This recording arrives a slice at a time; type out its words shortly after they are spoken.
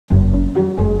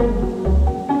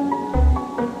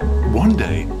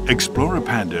Explorer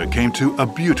Panda came to a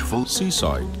beautiful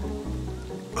seaside.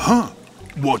 Huh?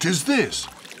 What is this?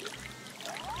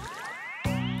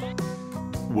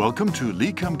 Welcome to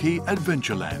Lee Kum Kee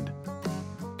Adventureland.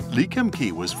 Lee Kum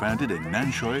Kee was founded in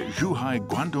Nanshui, Zhuhai,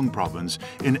 Guangdong Province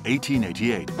in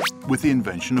 1888 with the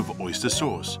invention of oyster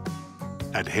sauce.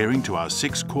 Adhering to our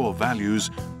 6 core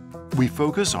values, we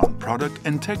focus on product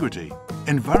integrity,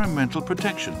 environmental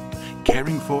protection,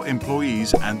 caring for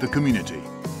employees and the community.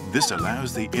 This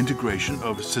allows the integration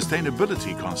of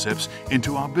sustainability concepts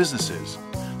into our businesses,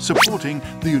 supporting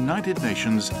the United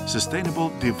Nations Sustainable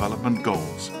Development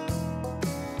Goals.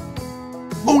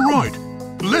 All right,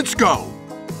 let's go!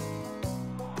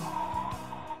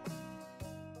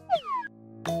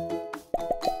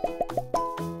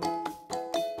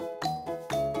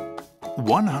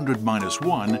 "100 minus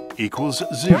 1 equals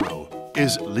 0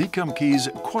 is Lee Kum Kee's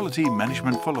quality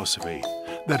management philosophy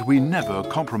that we never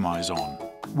compromise on.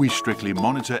 We strictly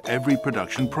monitor every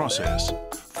production process,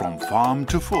 from farm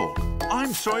to fork. I'm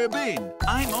soybean.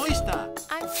 I'm oyster.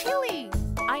 I'm chili.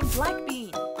 I'm black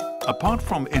bean. Apart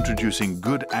from introducing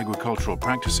good agricultural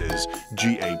practices,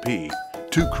 GAP,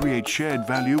 to create shared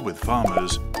value with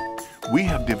farmers, we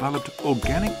have developed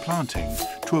organic planting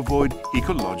to avoid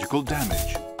ecological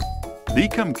damage. Lee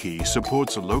Kum Kee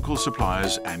supports local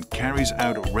suppliers and carries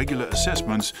out regular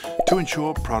assessments to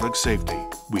ensure product safety.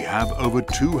 We have over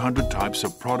 200 types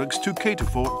of products to cater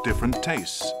for different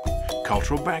tastes,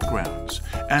 cultural backgrounds,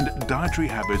 and dietary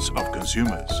habits of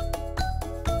consumers.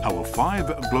 Our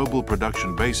 5 global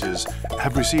production bases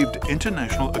have received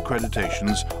international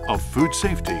accreditations of food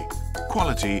safety,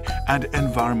 quality, and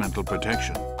environmental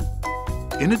protection.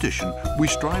 In addition, we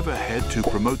strive ahead to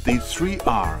promote the 3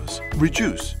 R's: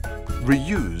 reduce,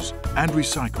 reuse, and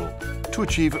recycle to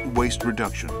achieve waste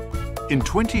reduction. In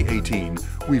 2018,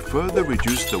 we further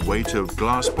reduced the weight of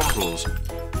glass bottles.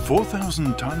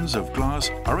 4,000 tons of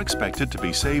glass are expected to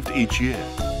be saved each year.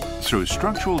 Through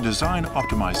structural design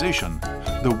optimization,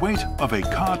 the weight of a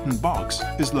carton box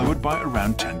is lowered by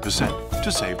around 10%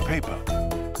 to save paper.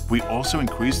 We also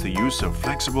increase the use of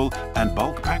flexible and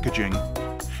bulk packaging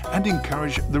and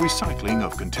encourage the recycling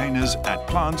of containers at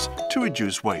plants to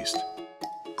reduce waste.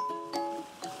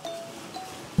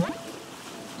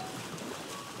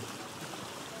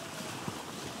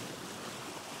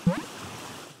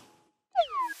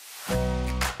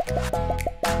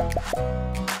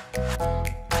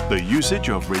 The usage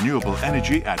of renewable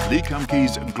energy at Lee Kum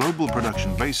Kee's global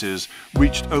production bases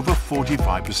reached over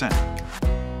 45%.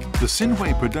 The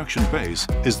Xinhui production base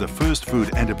is the first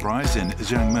food enterprise in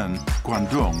Xiamen,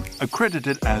 Guangdong,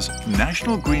 accredited as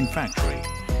National Green Factory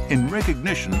in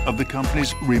recognition of the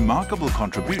company's remarkable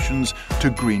contributions to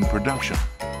green production.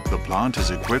 The plant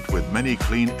is equipped with many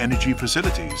clean energy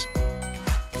facilities.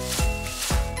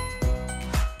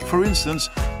 For instance,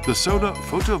 the solar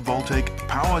photovoltaic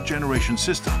power generation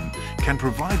system can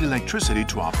provide electricity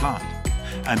to our plant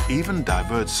and even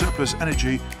divert surplus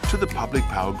energy to the public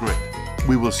power grid.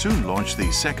 We will soon launch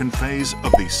the 2nd phase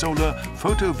of the solar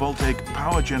photovoltaic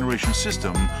power generation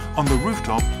system on the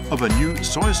rooftop of a new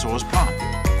soy sauce plant.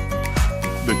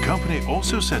 The company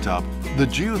also set up the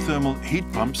geothermal heat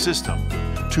pump system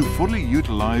to fully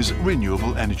utilize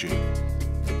renewable energy.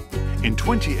 In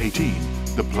 2018,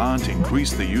 the plant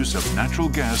increased the use of natural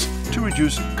gas to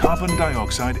reduce carbon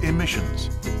dioxide emissions.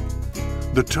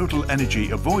 The total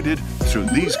energy avoided through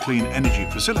these clean energy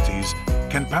facilities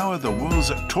can power the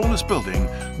world's tallest building,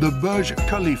 the Burj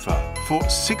Khalifa, for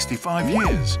 65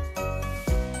 years.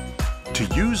 To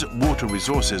use water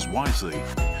resources wisely,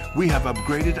 we have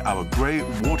upgraded our grey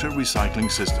water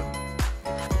recycling system.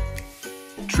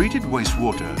 Treated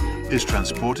wastewater is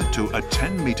transported to a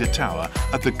 10-meter tower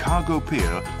at the cargo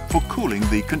pier for cooling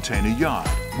the container yard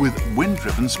with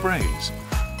wind-driven sprays.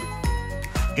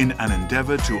 In an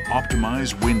endeavour to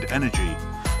optimize wind energy,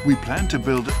 we plan to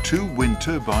build 2 wind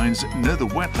turbines near the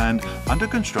wetland under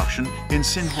construction in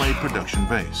Xinhui production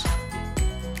base.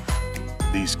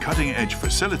 These cutting-edge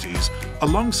facilities,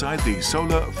 alongside the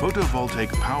solar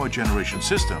photovoltaic power generation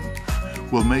system,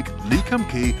 will make Lee Kum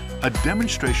Kee a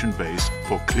demonstration base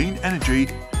for clean energy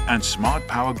and smart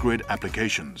power grid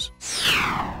applications.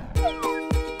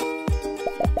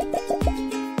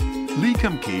 Lee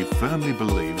Kum Kee firmly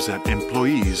believes that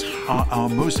employees are our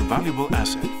most valuable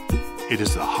asset. It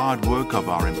is the hard work of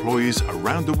our employees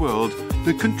around the world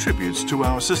that contributes to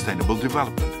our sustainable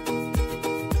development.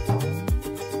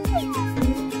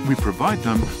 We provide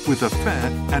them with a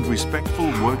fair and respectful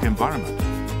work environment.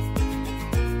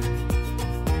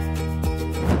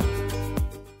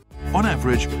 On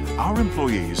average, our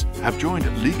employees have joined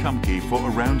Lee Kum Kee for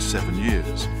around 7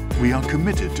 years. We are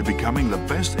committed to becoming the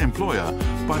best employer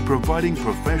by providing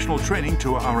professional training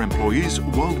to our employees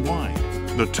worldwide.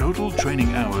 The total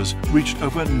training hours reached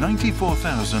over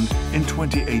 94,000 in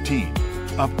 2018,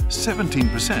 up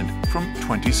 17% from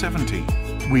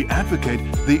 2017. We advocate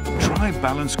the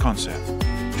try-balance concept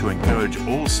to encourage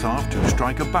all staff to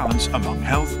strike a balance among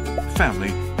health,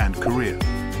 family and career.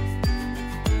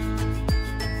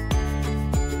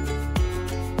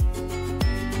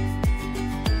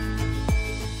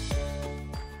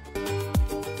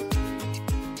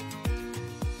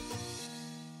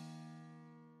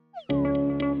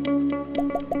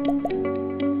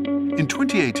 In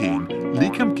 2018, Lee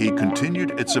Kum Kee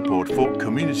continued its support for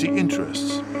community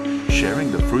interests,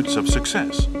 sharing the fruits of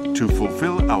success. To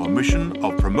fulfill our mission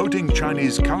of promoting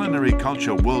Chinese culinary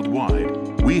culture worldwide,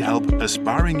 we help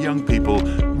aspiring young people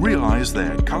realize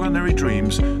their culinary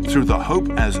dreams through the Hope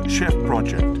as Chef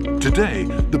project. Today,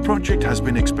 the project has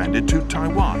been expanded to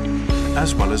Taiwan,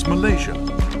 as well as Malaysia.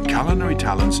 Culinary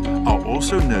talents are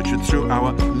also nurtured through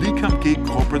our Lee Kum Kee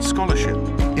Corporate Scholarship.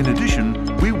 In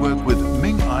addition, we work with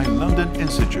Ming I London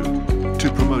Institute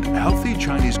to promote healthy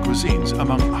Chinese cuisines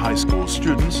among high school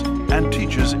students and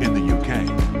teachers in the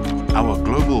UK. Our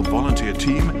global volunteer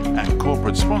team and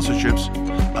corporate sponsorships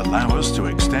allow us to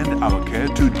extend our care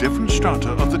to different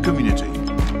strata of the community.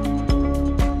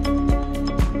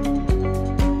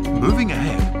 Moving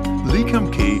ahead, Lee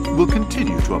Kum Kee will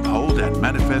continue to uphold and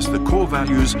manifest the core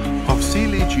values of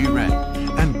Li Ji Ren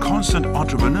and constant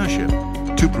entrepreneurship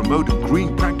to promote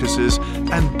green practices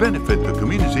and benefit the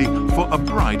community for a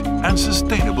bright and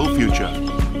sustainable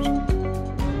future.